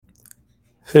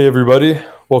Hey, everybody.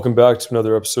 Welcome back to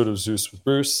another episode of Zeus with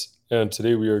Bruce. And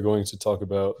today we are going to talk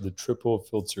about the triple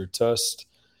filter test,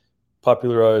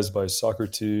 popularized by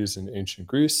Socrates in ancient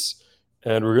Greece.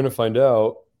 And we're going to find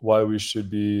out why we should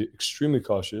be extremely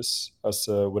cautious as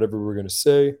to whatever we're going to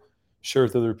say, share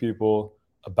with other people,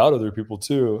 about other people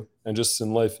too, and just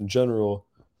in life in general,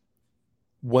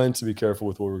 when to be careful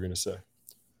with what we're going to say.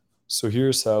 So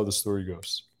here's how the story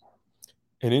goes.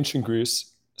 In ancient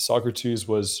Greece, Socrates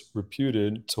was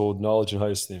reputed to hold knowledge in high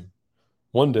esteem.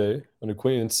 One day, an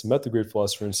acquaintance met the great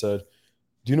philosopher and said,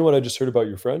 "Do you know what I just heard about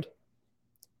your friend?"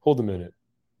 "Hold a minute.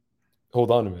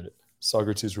 Hold on a minute,"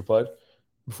 Socrates replied.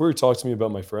 "Before you talk to me about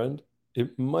my friend,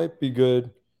 it might be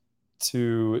good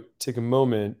to take a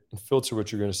moment and filter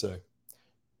what you're going to say.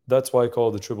 That's why I call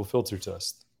it the triple filter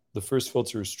test. The first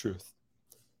filter is truth.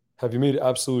 Have you made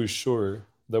absolutely sure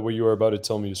that what you are about to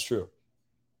tell me is true?"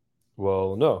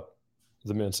 "Well, no,"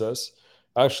 the man says.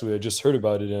 "Actually, I just heard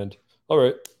about it and—" "All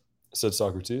right," said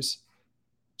Socrates.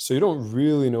 "So you don't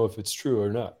really know if it's true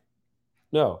or not?"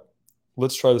 "No."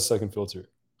 "Let's try the second filter.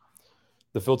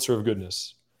 The filter of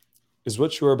goodness. Is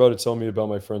what you are about to tell me about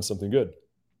my friend something good?"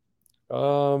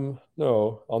 No,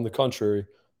 on the contrary."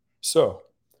 "So,"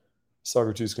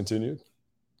 Socrates continued,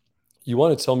 "you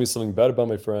want to tell me something bad about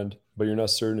my friend, but you're not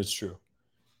certain it's true.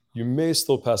 You may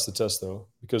still pass the test, though,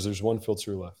 because there's one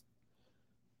filter left.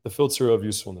 The filter of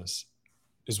usefulness.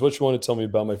 Is what you want to tell me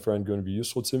about my friend going to be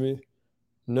useful to me?"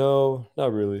 "No,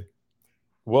 not really."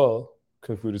 "Well,"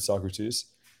 concluded Socrates,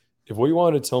 "if what you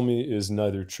want to tell me is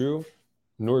neither true,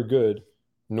 nor good,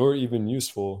 nor even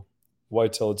useful, why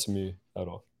tell it to me at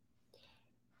all?"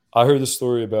 I heard this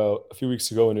story about a few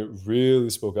weeks ago and it really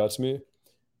spoke out to me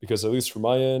because, at least from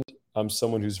my end, I'm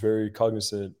someone who's very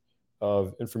cognizant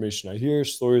of information I hear,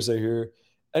 stories I hear,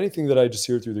 anything that I just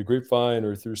hear through the grapevine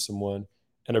or through someone.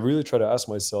 And I really try to ask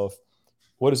myself,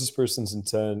 what is this person's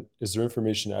intent? Is their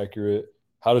information accurate?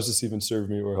 How does this even serve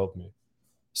me or help me?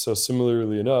 So,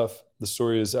 similarly enough, the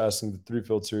story is asking the three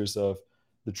filters of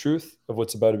the truth of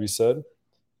what's about to be said,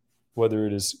 whether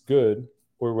it is good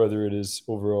or whether it is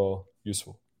overall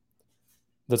useful.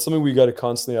 That's something we got to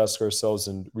constantly ask ourselves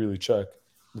and really check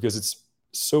because it's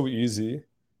so easy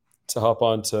to hop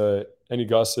onto any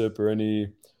gossip or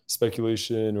any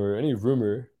speculation or any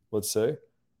rumor, let's say,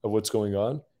 of what's going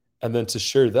on, and then to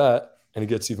share that, and it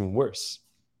gets even worse.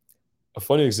 A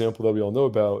funny example that we all know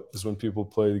about is when people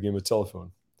play the game of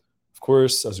telephone. Of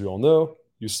course, as we all know,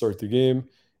 you start the game,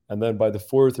 and then by the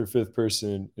fourth or fifth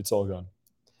person, it's all gone.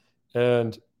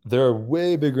 And there are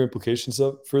way bigger implications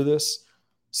for this.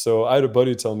 So I had a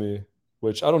buddy tell me,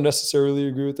 which I don't necessarily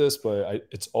agree with this, but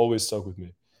it's always stuck with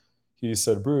me. He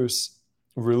said, "Bruce,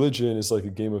 religion is like a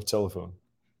game of telephone."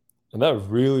 And that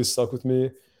really stuck with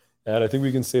me. And I think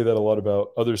we can say that a lot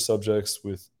about other subjects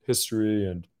with history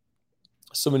and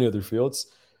so many other fields.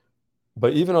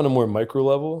 But even on a more micro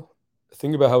level,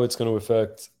 think about how it's going to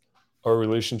affect our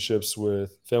relationships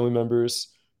with family members,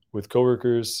 with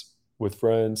coworkers, with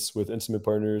friends, with intimate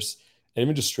partners, and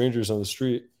even just strangers on the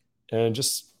street, and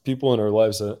just people in our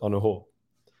lives on a whole.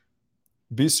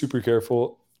 Be super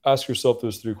careful. Ask yourself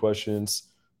those three questions,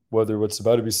 whether what's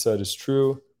about to be said is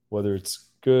true, whether it's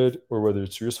good, or whether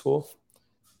it's useful.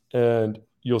 And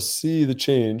you'll see the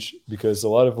change because a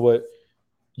lot of what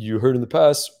you heard in the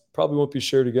past probably won't be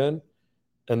shared again.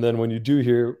 And then when you do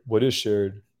hear what is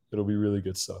shared, it'll be really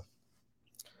good stuff.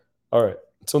 All right.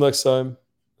 Until next time,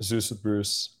 Zeus with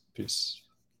Bruce. Peace.